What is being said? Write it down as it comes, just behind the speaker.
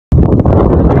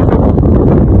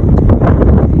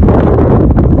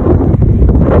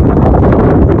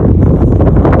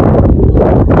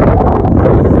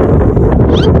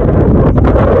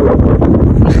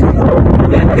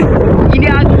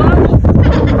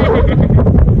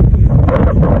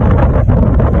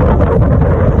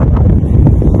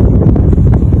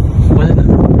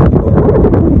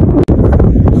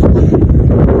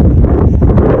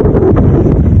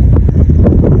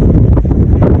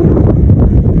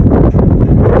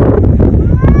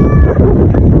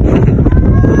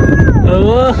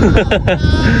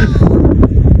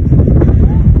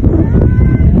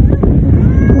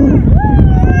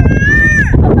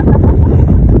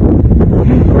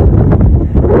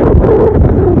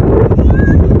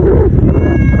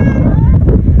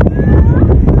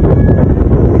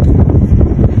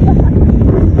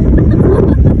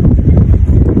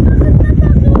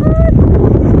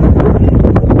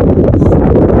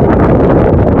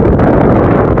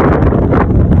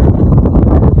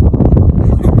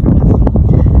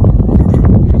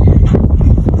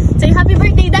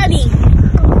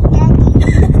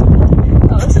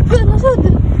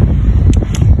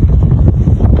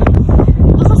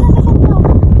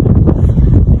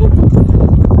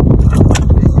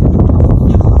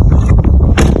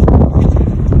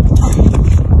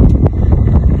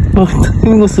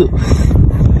Yung gusto.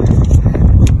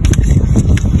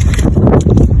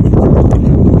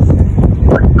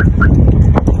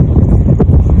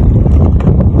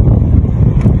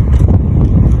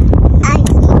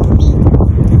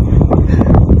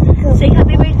 Say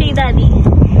happy birthday, Daddy.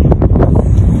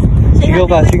 Sigaw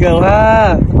ka, sigaw ka.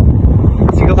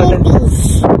 Sigaw ka dyan.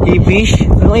 Ipish?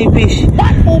 Anong ipish?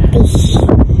 Ipish.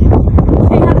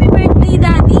 Say happy birthday,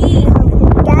 Daddy.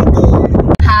 Daddy.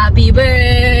 Happy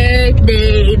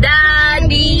birthday,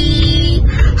 Daddy.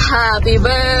 Happy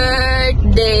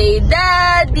birthday,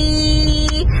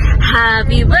 Daddy.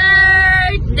 Happy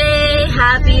birthday,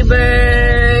 happy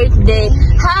birthday,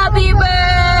 happy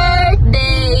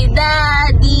birthday,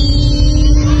 Daddy.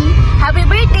 Happy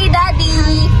birthday,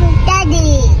 Daddy.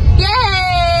 Daddy.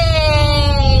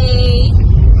 Yay!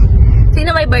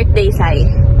 Sino may birthday, Sai?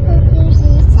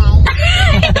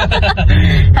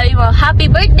 Sabi mo, happy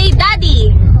birthday,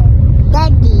 Daddy.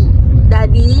 Daddy.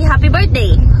 Daddy, happy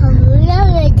birthday. Happy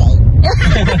birthday.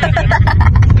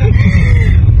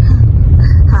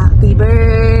 Happy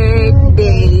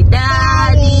birthday,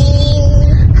 Daddy.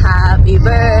 Happy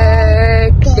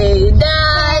birthday,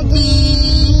 Daddy.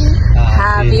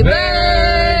 Happy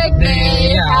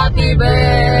birthday, happy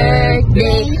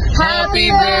birthday, happy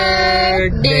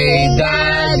birthday,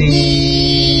 Daddy.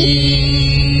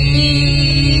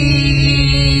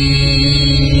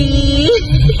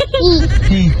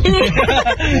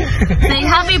 Say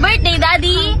happy birthday,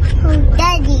 Daddy.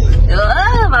 Daddy.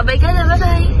 Oh, bye-bye ka na,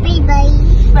 bye-bye. Bye-bye.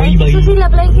 Flying kiss sila,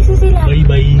 flying kiss sila.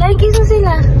 Bye-bye. Flying kiss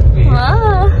sila.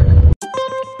 Wow.